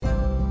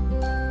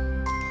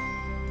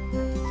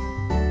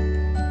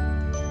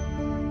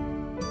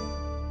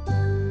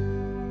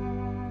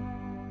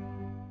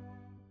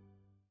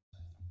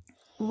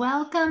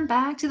welcome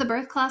back to the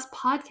Birth Class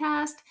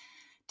Podcast.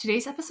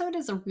 Today's episode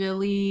is a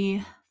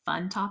really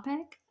fun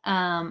topic.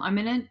 I'm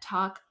going to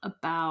talk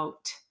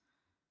about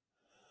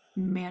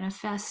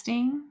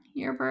manifesting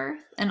your birth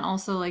and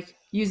also like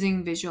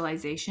using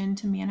visualization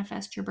to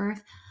manifest your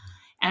birth.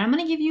 And I'm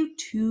going to give you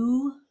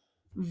two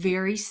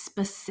very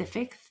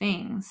specific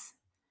things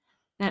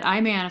that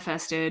I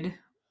manifested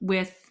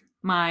with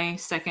my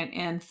second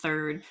and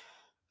third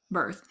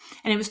birth.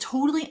 And it was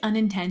totally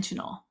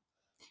unintentional.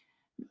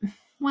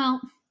 Well,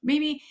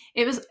 maybe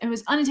it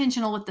was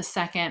unintentional with the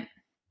second,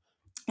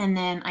 and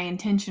then I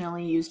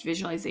intentionally used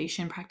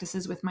visualization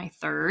practices with my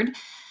third.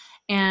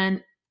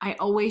 And I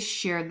always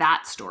share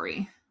that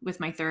story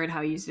with my third, how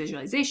I used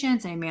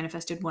visualizations. I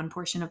manifested one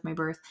portion of my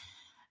birth.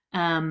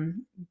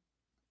 And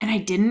I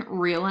didn't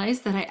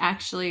realize that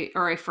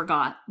I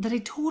forgot that I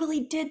totally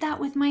did that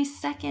with my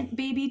second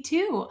baby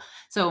too.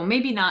 So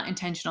maybe not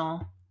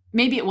intentional.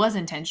 Maybe it was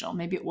intentional.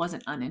 Maybe it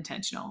wasn't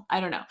unintentional. I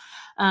don't know.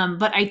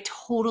 But I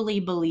totally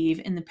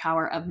believe in the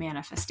power of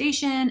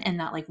manifestation and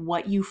that like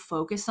what you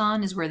focus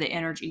on is where the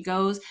energy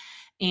goes.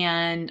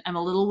 And I'm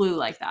a little woo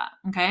like that.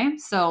 Okay.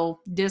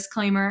 So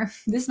disclaimer,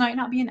 this might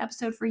not be an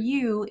episode for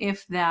you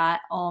if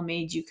that all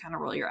made you kind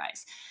of roll your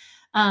eyes.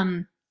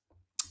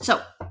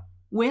 So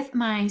with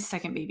my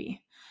second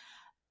baby,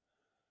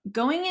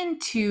 going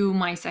into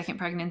my second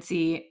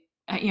pregnancy,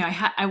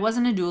 I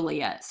wasn't a doula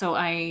yet, so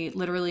I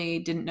literally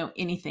didn't know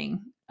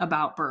anything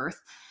about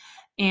birth.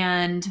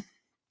 And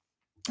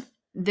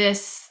I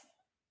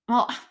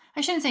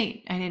shouldn't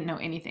say I didn't know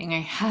anything. I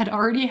had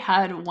already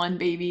had one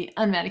baby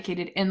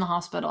unmedicated in the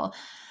hospital,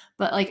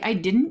 but like I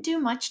didn't do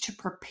much to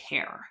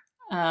prepare.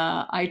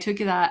 I took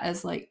that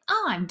as like,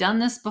 oh, I've done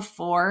this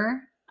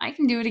before. I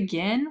can do it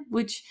again,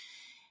 which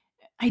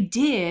I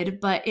did,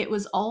 but it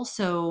was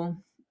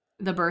also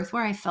the birth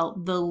where I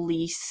felt the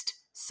least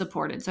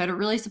supported. So I had a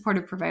really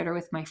supportive provider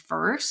with my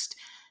first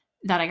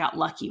that I got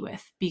lucky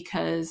with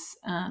because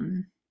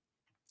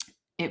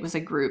it was a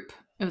group.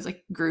 It was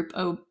like group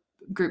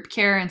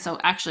care. And so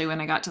actually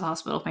when I got to the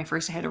hospital with my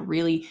first, I had a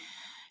really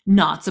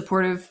not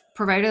supportive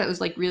provider that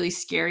was like really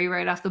scary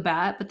right off the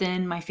bat. But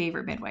then my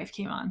favorite midwife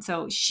came on.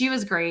 So she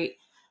was great.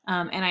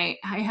 And I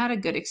had a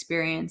good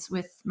experience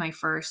with my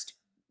first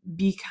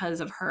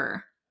because of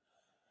her.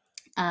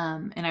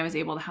 And I was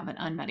able to have an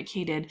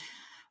unmedicated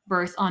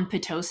birth on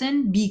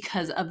Pitocin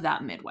because of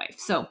that midwife.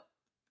 So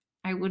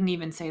I wouldn't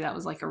even say that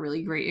was like a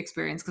really great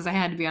experience because I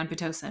had to be on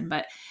Pitocin.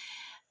 But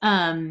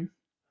I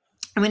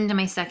went into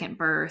my second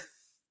birth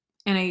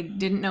and I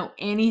didn't know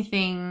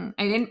anything.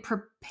 I didn't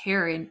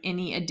prepare in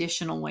any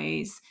additional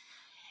ways.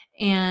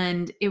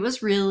 And it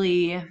was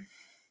really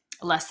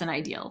less than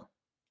ideal.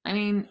 I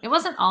mean, it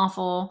wasn't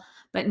awful,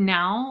 but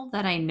now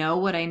that I know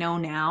what I know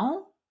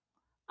now,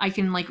 I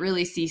can like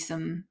really see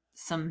some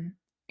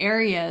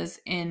areas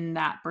in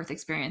that birth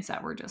experience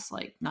that were just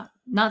like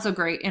not so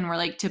great and were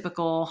like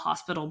typical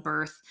hospital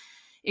birth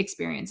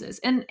experiences.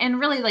 And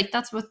really like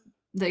that's what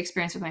the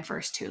experience with my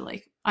first two.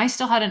 Like I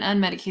still had an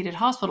unmedicated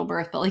hospital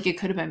birth, but like it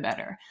could have been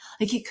better.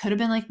 Like it could have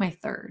been like my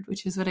third,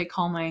 which is what I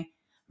call my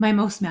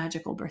most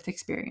magical birth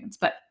experience.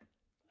 But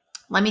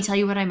let me tell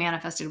you what I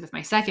manifested with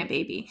my second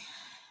baby.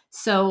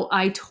 So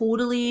I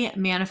totally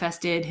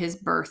manifested his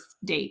birth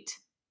date.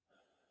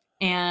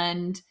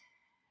 And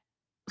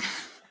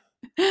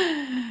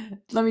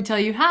let me tell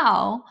you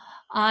how.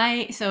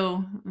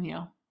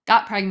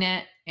 Got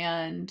pregnant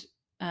and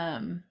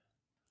I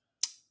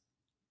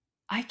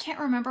can't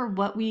remember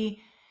what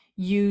we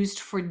used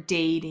for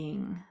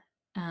dating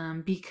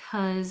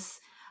because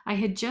I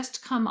had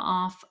just come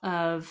off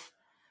of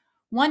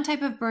one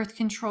type of birth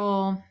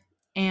control,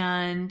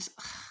 and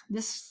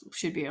this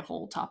should be a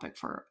whole topic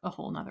for a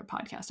whole nother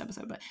podcast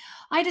episode, but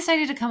I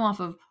decided to come off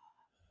of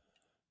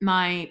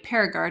my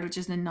Paragard, which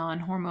is the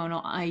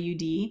non-hormonal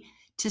IUD,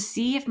 to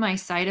see if my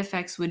side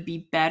effects would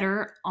be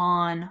better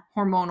on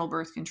hormonal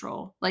birth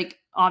control. Like,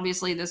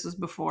 obviously, this was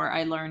before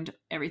I learned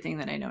everything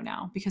that I know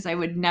now, because I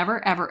would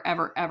never, ever,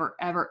 ever, ever,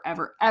 ever,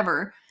 ever,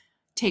 ever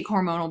take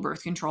hormonal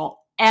birth control,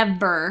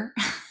 ever.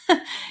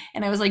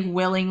 And I was like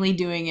willingly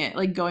doing it,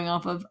 like going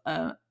off of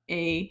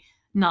a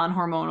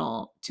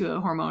non-hormonal to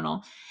a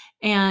hormonal.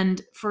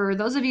 And for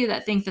those of you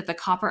that think that the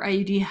copper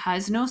IUD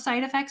has no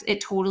side effects,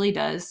 it totally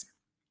does.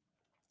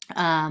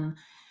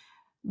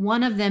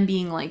 One of them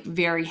being like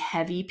very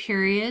heavy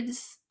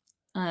periods.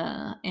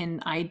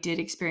 And I did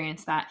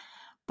experience that.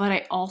 But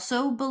I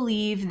also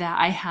believe that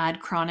I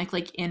had chronic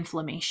like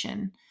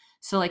inflammation.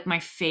 So like my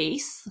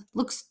face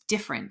looks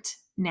different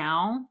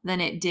now than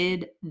it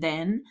did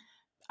then.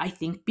 I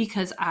think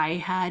because I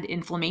had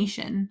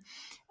inflammation.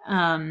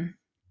 And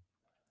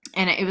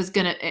it was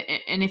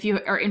and if you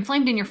are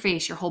inflamed in your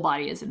face, your whole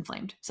body is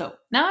inflamed. So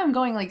now I'm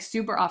going like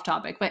super off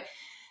topic, but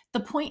the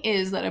point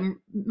is that I'm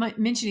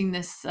mentioning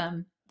this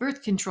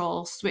birth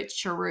control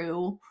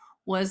switcheroo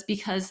was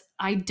because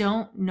I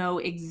don't know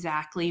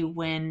exactly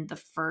when the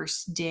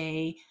first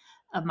day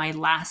of my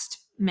last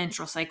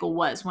menstrual cycle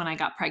was when I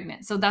got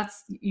pregnant. So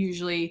that's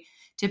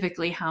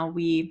typically how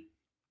we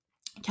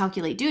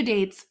calculate due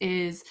dates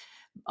is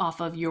off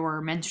of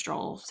your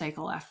menstrual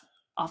cycle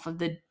off of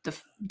the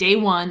day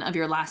 1 of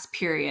your last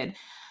period,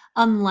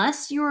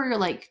 unless you're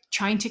like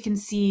trying to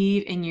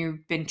conceive and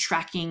you've been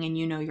tracking and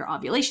you know your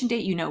ovulation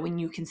date, you know when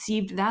you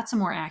conceived, that's a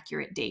more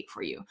accurate date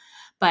for you.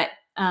 But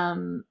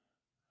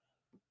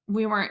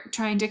we weren't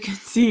trying to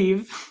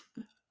conceive.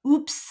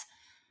 Oops.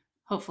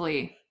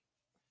 Hopefully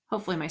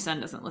my son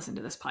doesn't listen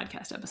to this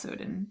podcast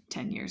episode in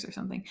 10 years or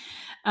something.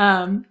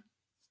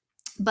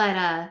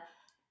 But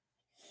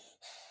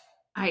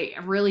I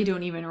really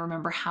don't even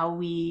remember how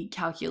we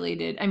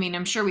calculated. I mean,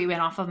 I'm sure we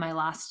went off of my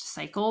last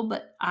cycle,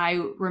 but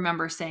I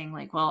remember saying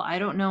like, well, I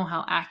don't know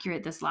how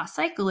accurate this last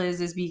cycle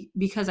is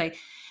because I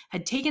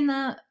had taken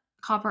the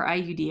copper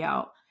IUD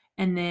out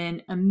and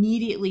then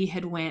immediately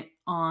had went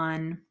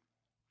on,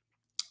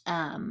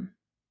 I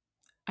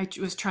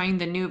was trying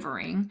the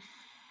NuvaRing,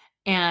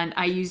 and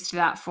I used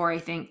that for, I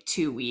think,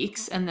 2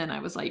 weeks. And then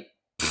I was like,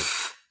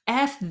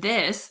 F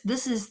this.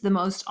 This is the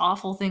most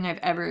awful thing I've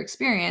ever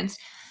experienced.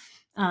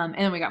 And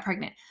then we got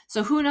pregnant.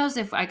 So who knows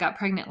if I got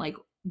pregnant like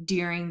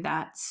during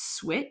that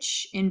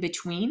switch in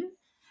between,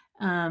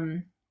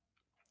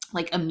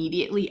 like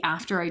immediately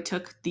after I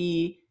took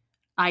the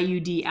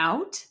IUD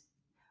out,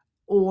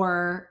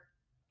 or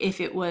if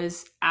it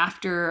was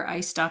after I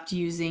stopped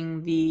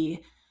using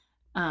the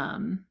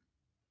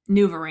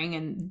NuvaRing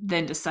and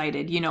then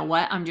decided, you know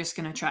what, I'm just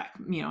going to track,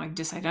 I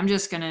decided I'm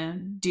just going to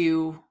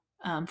do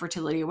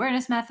fertility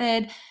awareness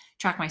method,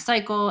 track my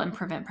cycle and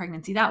prevent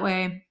pregnancy that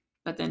way.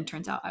 But then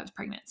turns out I was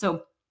pregnant.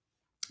 So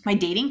my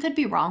dating could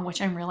be wrong,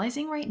 which I'm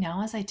realizing right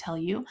now as I tell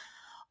you.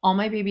 All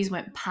my babies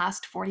went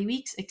past 40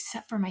 weeks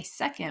except for my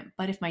second.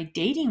 But if my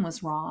dating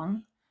was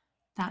wrong,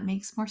 that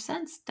makes more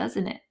sense,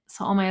 doesn't it?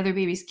 So all my other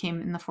babies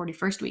came in the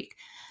 41st week.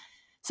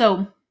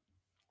 So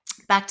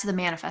back to the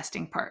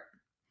manifesting part.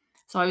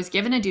 So I was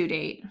given a due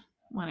date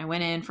when I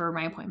went in for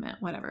my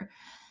appointment, whatever.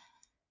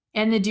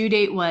 And the due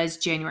date was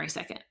January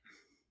 2nd.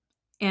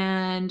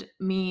 And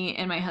me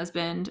and my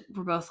husband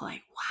were both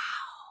like, wow,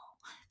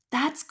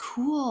 that's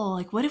cool.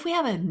 Like, what if we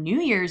have a New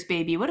Year's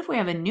baby? What if we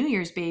have a New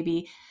Year's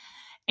baby?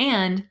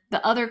 And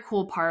the other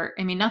cool part,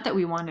 I mean, not that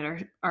we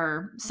wanted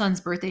our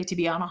son's birthday to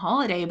be on a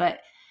holiday, but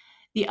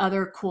the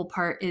other cool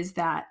part is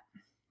that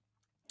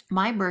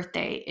my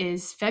birthday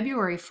is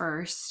February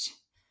 1st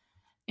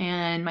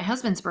and my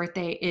husband's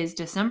birthday is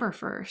December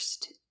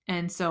 1st.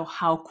 And so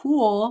how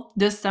cool,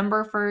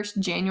 December 1st,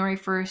 January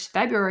 1st,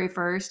 February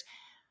 1st,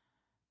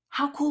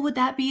 how cool would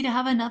that be to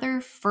have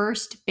another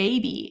first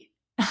baby?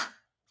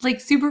 Like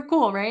super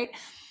cool, right?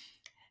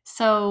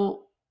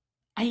 So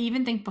I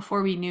even think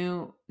before we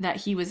knew that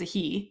he was a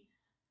he,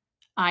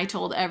 I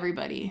told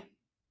everybody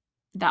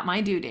that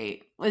my due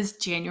date was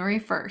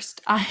January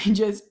 1st. I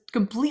just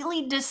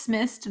completely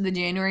dismissed the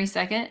January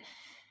 2nd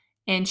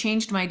and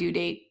changed my due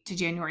date to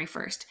January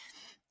 1st.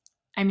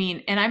 I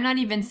mean, and I'm not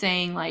even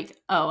saying like,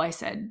 oh, I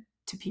said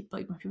to people,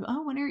 like when people,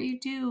 oh, when are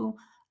you due?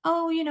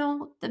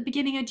 Oh, the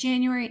beginning of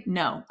January.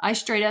 No, I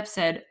straight up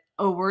said,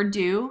 oh, we're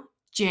due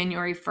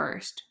January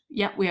 1st.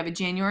 Yep, we have a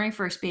January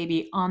 1st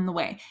baby on the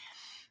way.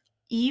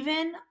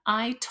 Even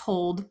I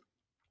told,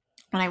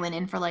 when I went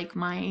in for like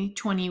my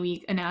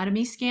 20-week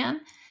anatomy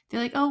scan,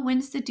 they're like, oh,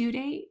 when's the due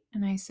date?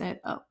 And I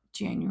said, oh,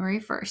 January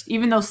 1st.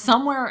 Even though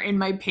somewhere in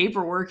my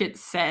paperwork it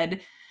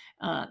said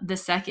the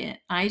 2nd.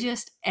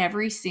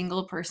 Every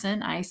single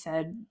person, I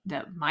said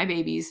that my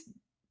baby's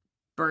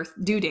birth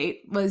due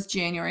date was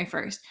January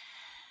 1st.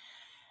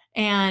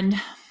 And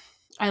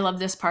I love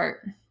this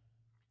part.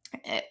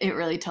 It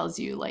really tells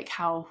you like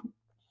how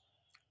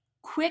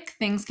quick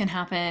things can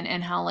happen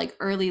and how like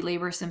early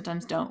labor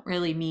symptoms don't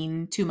really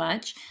mean too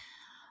much.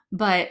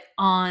 But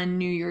on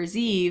New Year's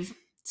Eve,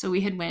 so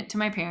we had went to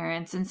my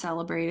parents and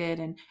celebrated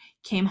and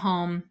came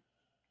home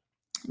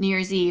New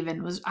Year's Eve,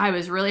 and I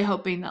was really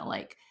hoping that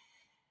like,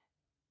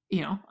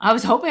 I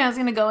was hoping I was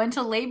going to go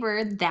into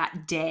labor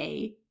that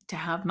day to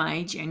have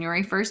my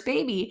January 1st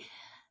baby.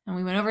 And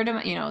we went over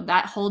to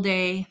that whole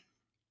day,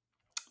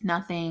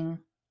 nothing.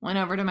 Went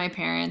over to my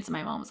parents and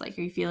my mom was like,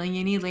 are you feeling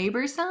any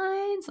labor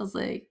signs? I was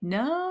like,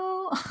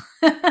 no,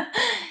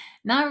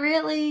 not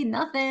really,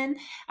 nothing.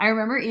 I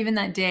remember even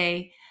that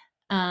day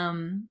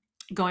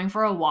going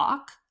for a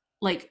walk.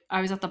 Like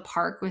I was at the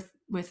park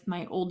with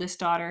my oldest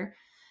daughter,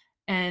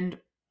 and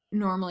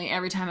normally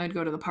every time I'd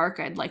go to the park,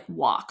 I'd like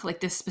walk. Like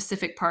this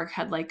specific park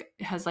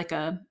has like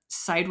a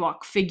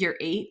sidewalk figure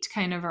 8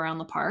 kind of around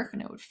the park,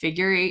 and it would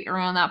figure 8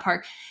 around that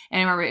park. And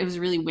I remember it was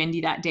really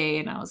windy that day,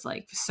 and I was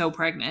like so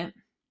pregnant.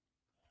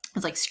 I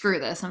was like, screw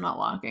this, I'm not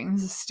walking.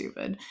 This is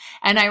stupid.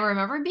 And I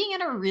remember being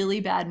in a really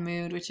bad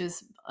mood, which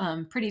is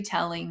pretty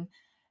telling.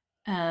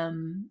 I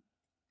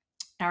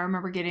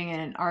remember getting in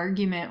an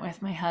argument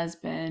with my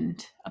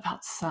husband about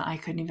I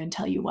couldn't even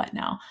tell you what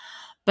now.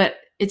 But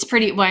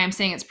why I'm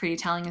saying it's pretty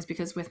telling is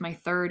because with my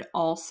third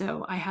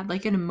also, I had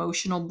like an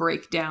emotional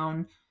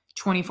breakdown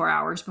 24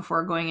 hours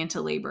before going into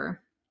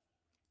labor.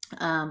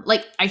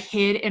 Like I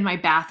hid in my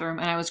bathroom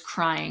and I was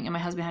crying, and my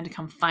husband had to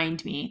come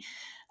find me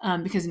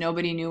because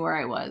nobody knew where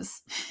I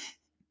was.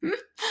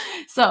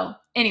 So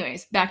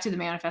anyways, back to the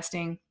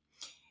manifesting.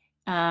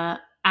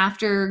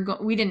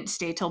 we didn't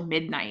stay till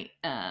midnight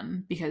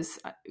because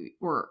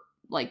we're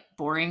like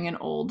boring and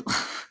old.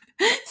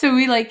 So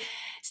we like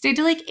stayed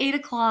till like 8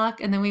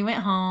 o'clock, and then we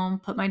went home,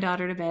 put my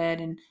daughter to bed,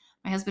 and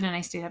my husband and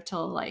I stayed up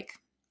till like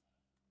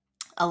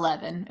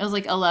 11. It was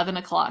like 11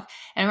 o'clock.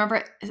 And I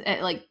remember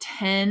at like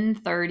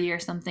 10:30 or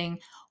something,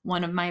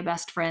 one of my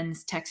best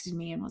friends texted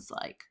me and was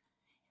like,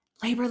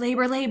 labor,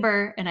 labor,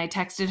 labor. And I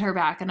texted her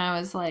back and I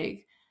was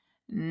like,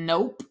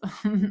 nope.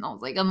 I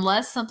was like,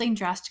 unless something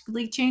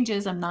drastically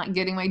changes, I'm not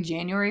getting my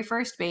January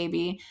 1st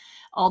baby.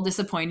 All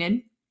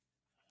disappointed.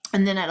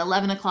 And then at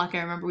 11 o'clock, I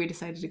remember we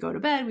decided to go to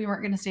bed. We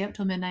weren't going to stay up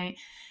till midnight.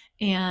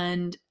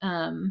 And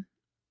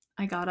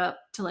I got up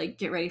to like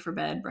get ready for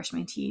bed, brush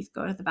my teeth,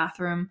 go to the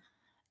bathroom.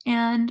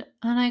 And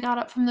when I got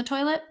up from the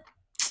toilet,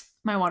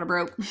 my water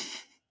broke.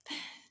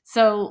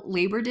 So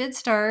labor did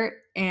start,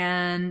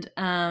 and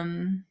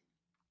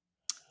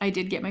I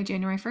did get my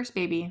January 1st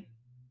baby.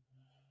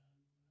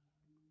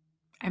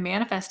 I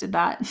manifested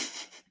that.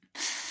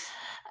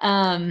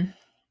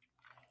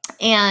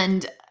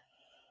 And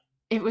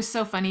it was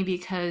so funny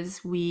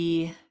because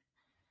we,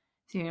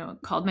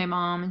 called my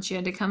mom and she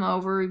had to come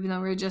over even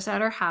though we were just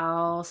at her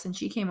house, and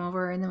she came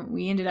over, and then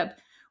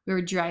we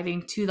were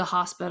driving to the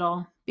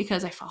hospital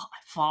because I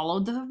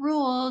followed the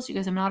rules. You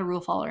guys, I'm not a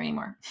rule follower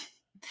anymore.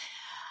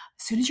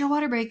 As soon as your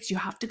water breaks, you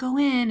have to go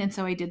in. And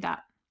so I did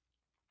that.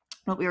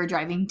 But we were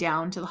driving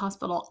down to the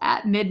hospital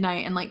at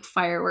midnight and like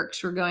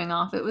fireworks were going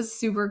off. It was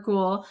super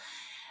cool.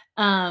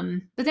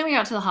 But then we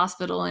got to the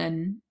hospital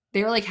and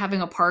they were like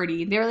having a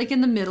party. They were like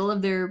in the middle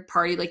of their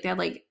party. Like they had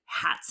like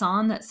hats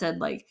on that said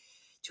like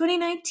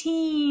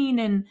 2019.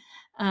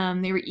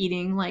 And they were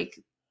eating like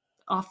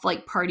off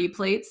like party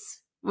plates,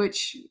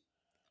 which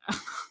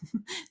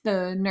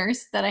the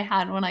nurse that I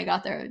had when I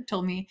got there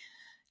told me,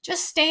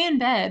 just stay in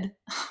bed.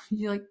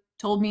 She like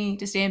told me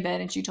to stay in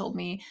bed, and she told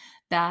me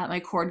that my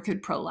cord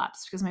could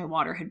prolapse because my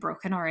water had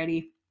broken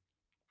already.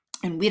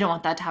 And we don't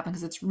want that to happen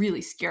because it's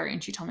really scary.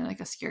 And she told me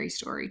like a scary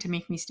story to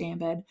make me stay in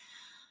bed.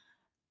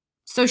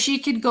 So she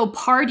could go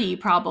party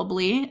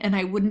probably, and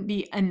I wouldn't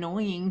be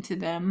annoying to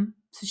them.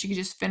 So she could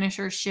just finish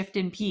her shift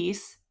in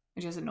peace,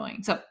 which is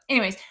annoying. So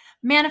anyways,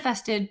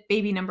 manifested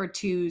baby number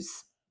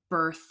 2's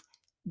birth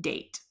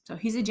date. So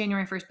he's a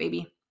January 1st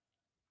baby.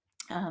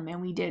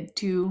 And we did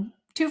two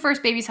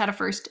first babies had a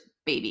first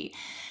baby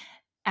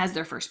as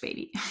their first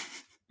baby.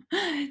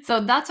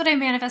 So that's what I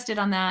manifested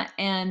on that.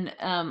 And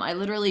I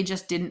literally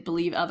just didn't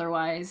believe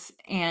otherwise.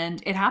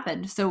 And it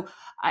happened. So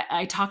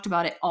I talked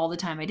about it all the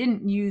time. I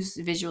didn't use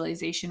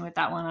visualization with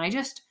that one.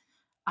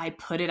 I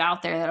put it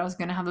out there that I was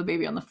going to have a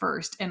baby on the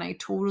first, and I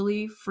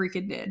totally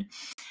freaking did.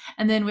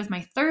 And then with my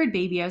third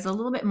baby, I was a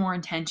little bit more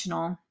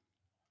intentional,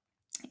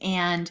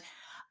 and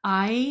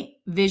I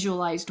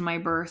visualized my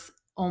birth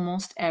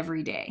almost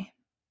every day.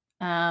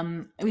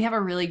 We have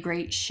a really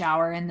great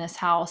shower in this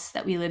house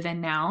that we live in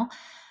now,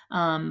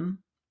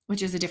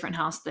 which is a different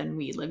house than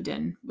we lived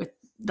in with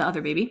the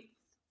other baby.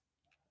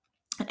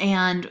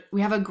 And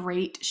we have a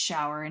great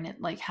shower, and it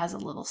like has a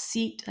little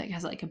seat, like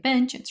has like a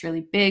bench. It's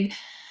really big.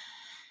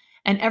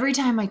 And every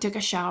time I took a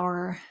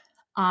shower,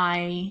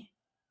 I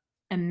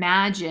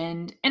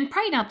imagined, and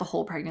probably not the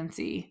whole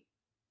pregnancy,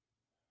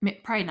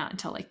 probably not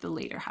until like the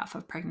later half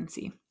of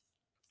pregnancy,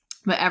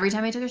 but every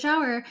time I took a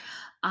shower,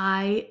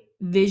 I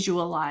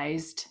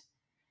visualized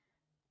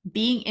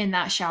being in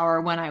that shower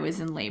when I was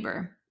in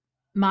labor.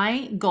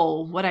 My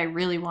goal, what I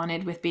really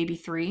wanted with baby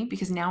 3,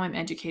 because now I'm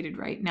educated,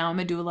 right? Now I'm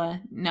a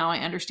doula. Now I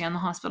understand the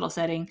hospital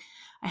setting.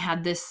 I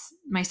had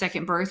my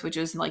second birth, which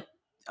was like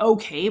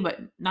okay, but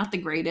not the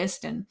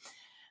greatest. And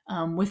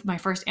with my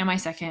first and my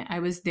second, I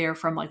was there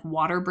from like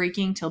water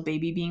breaking till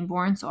baby being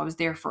born. So I was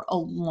there for a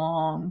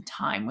long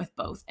time with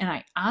both. And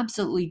I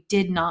absolutely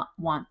did not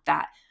want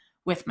that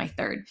with my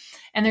third.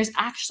 And there's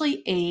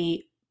actually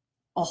a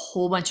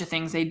whole bunch of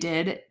things they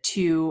did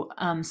to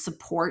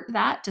support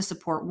that, to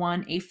support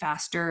 1, a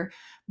faster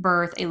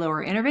birth, a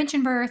lower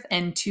intervention birth,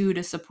 and 2,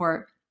 to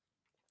support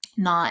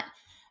not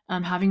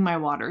having my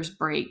waters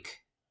break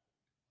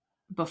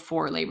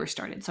before labor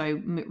started. So I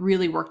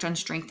really worked on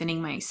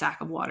strengthening my sac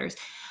of waters.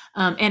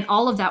 And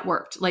all of that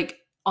worked, like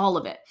all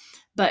of it.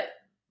 But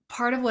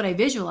part of what I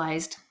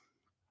visualized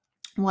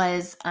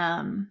was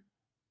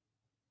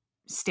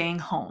staying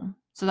home.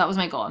 So that was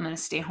my goal. I'm going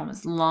to stay home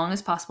as long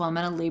as possible. I'm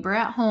going to labor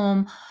at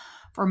home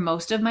for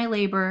most of my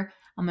labor.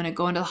 I'm going to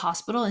go into the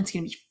hospital, and it's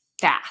going to be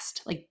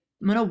fast. Like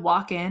I'm going to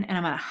walk in and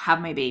I'm going to have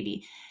my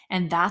baby.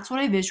 And that's what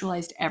I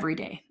visualized every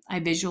day. I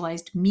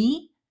visualized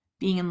me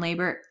being in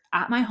labor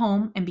at my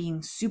home and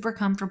being super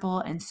comfortable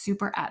and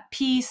super at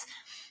peace.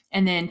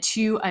 And then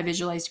 2, I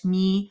visualized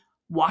me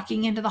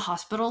walking into the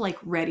hospital, like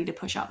ready to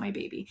push out my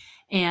baby.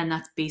 And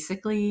that's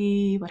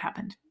basically what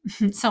happened.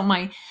 So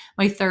my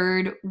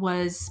third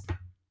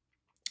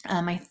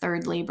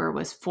labor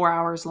was 4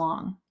 hours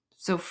long.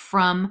 So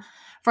from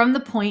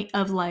the point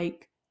of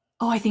like,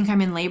 oh, I think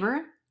I'm in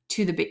labor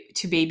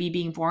to baby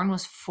being born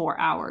was 4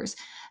 hours.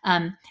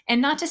 And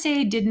not to say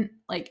I didn't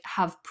like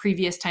have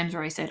previous times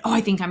where I said, oh,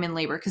 I think I'm in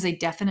labor, because I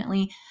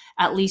definitely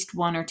at least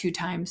 1 or 2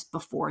 times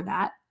before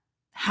that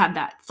had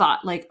that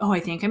thought like, oh, I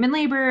think I'm in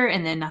labor,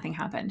 and then nothing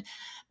happened.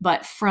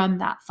 But from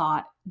that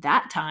thought,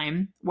 that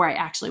time where I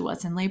actually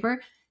was in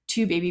labor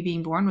to baby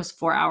being born was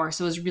 4 hours.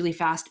 So it was really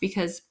fast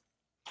because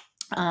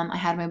I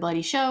had my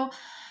bloody show,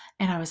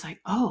 and I was like,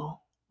 oh,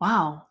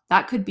 wow,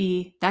 that could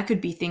be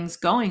things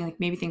going. Like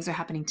maybe things are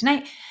happening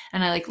tonight.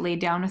 And I like laid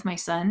down with my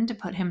son to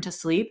put him to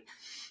sleep,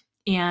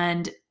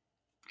 and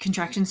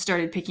contractions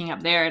started picking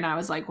up there. And I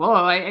was like, whoa,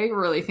 I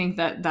really think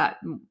that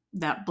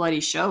bloody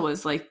show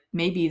was like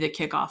maybe the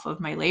kickoff of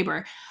my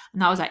labor.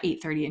 And that was at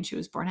 8:30, and she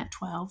was born at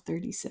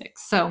 12:36.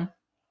 So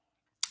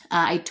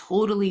I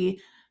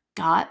totally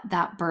got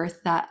that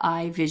birth that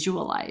I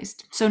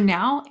visualized. So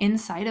now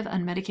inside of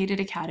Unmedicated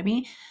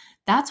Academy,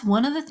 that's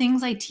one of the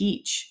things I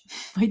teach.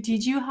 I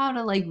teach you how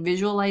to like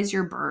visualize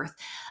your birth.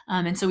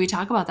 And so we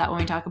talk about that when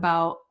we talk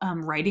about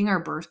writing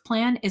our birth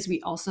plan, is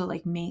we also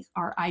like make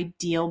our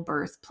ideal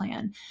birth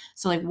plan.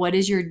 So like, what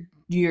is your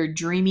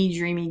dreamy,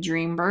 dreamy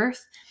dream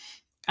birth?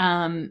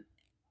 And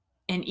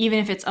even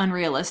if it's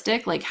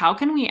unrealistic, like how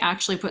can we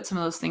actually put some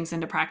of those things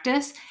into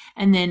practice,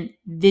 and then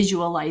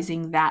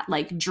visualizing that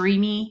like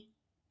dreamy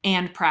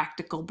and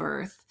practical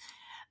birth.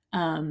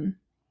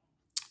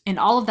 And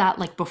all of that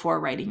like before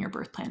writing your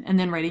birth plan, and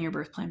then writing your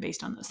birth plan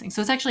based on those things.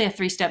 So it's actually a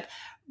 3-step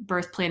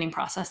birth planning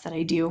process that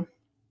I do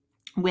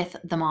with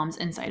the moms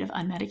inside of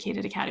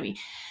Unmedicated Academy.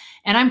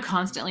 And I'm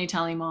constantly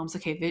telling moms,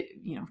 okay,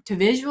 to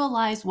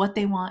visualize what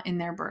they want in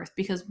their birth,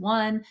 because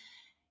one,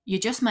 you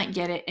just might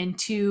get it, and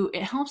two,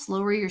 it helps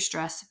lower your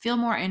stress, feel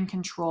more in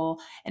control,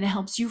 and it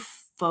helps you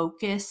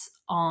focus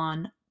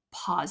on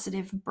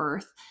positive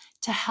birth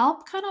to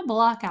help kind of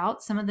block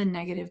out some of the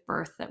negative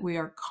birth that we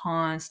are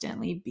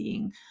constantly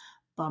being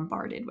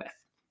bombarded with.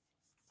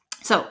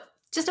 So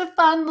just a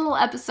fun little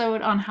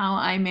episode on how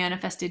I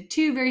manifested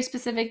 2 very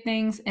specific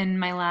things in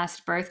my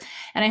last birth.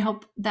 And I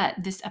hope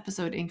that this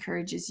episode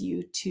encourages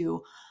you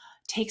to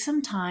take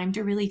some time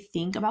to really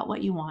think about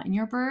what you want in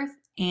your birth,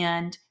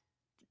 and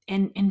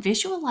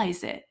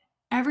visualize it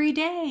every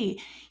day.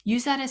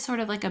 Use that as sort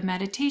of like a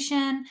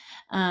meditation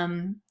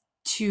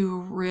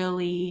to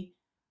really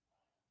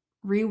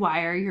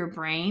rewire your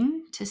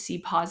brain to see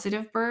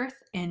positive birth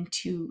and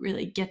to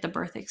really get the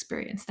birth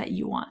experience that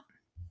you want.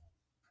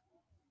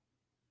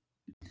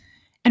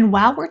 And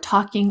while we're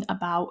talking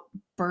about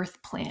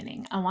birth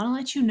planning, I want to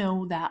let you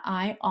know that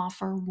I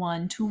offer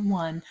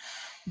one-to-one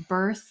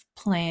birth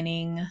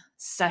planning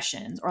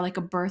sessions, or like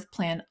a birth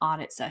plan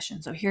audit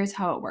session. So here's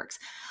how it works.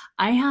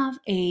 I have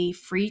a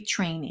free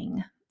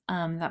training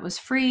that was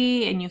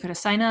free, and you could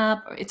sign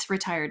up. It's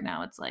retired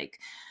now. It's like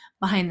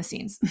behind the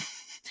scenes.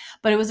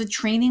 But it was a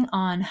training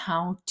on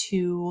how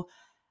to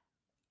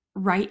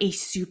write a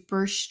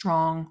super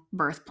strong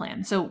birth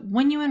plan. So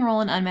when you enroll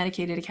in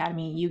Unmedicated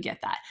Academy, you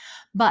get that.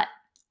 But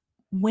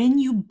when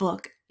you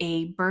book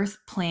a birth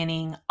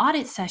planning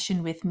audit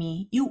session with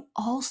me, you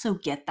also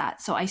get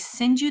that. So I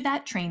send you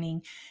that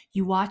training.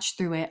 You watch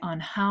through it on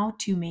how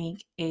to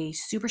make a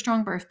super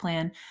strong birth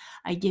plan.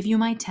 I give you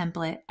my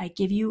template. I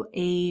give you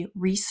a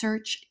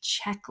research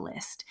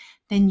checklist.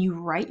 Then you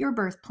write your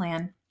birth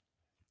plan.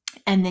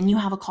 And then you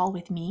have a call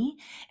with me,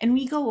 and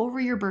we go over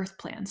your birth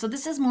plan. So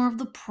this is more of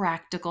the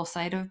practical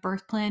side of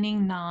birth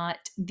planning, not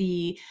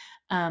the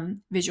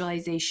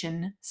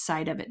visualization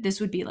side of it. This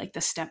would be like the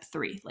step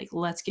 3, like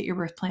let's get your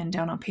birth plan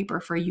down on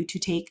paper for you to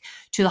take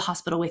to the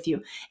hospital with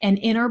you. And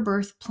in our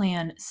birth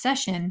plan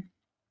session,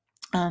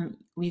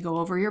 we go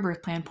over your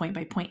birth plan point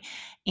by point,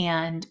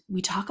 and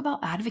we talk about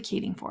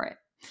advocating for it.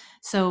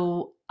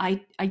 So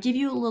I give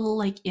you a little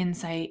like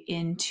insight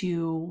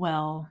into,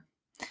 well,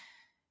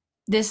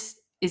 this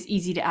is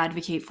easy to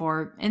advocate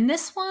for. And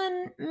this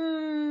one,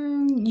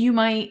 you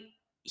might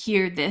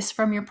hear this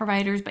from your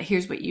providers, but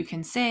here's what you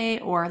can say,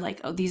 or like,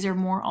 oh, these are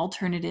more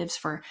alternatives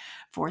for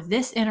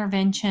this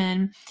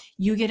intervention.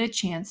 You get a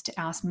chance to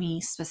ask me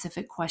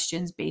specific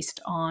questions based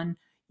on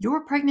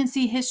your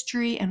pregnancy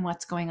history and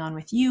what's going on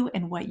with you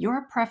and what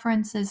your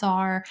preferences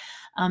are.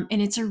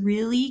 And it's a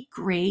really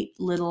great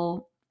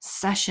little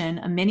session,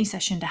 a mini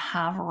session to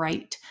have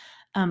right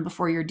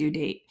before your due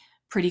date,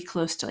 pretty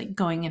close to like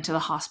going into the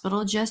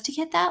hospital, just to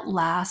get that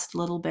last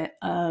little bit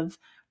of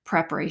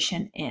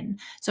preparation in.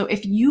 So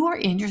if you are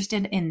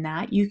interested in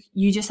that,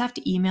 you just have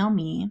to email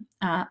me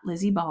at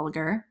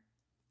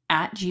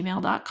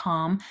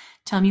lizziebolliger@gmail.com.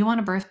 Tell me you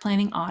want a birth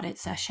planning audit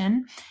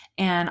session,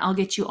 and I'll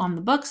get you on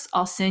the books.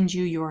 I'll send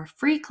you your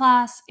free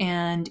class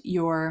and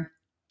your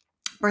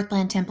birth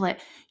plan template,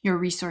 your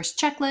resource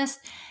checklist,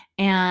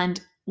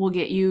 and we'll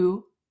get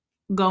you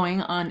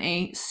going on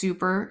a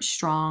super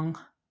strong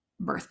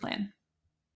birth plan.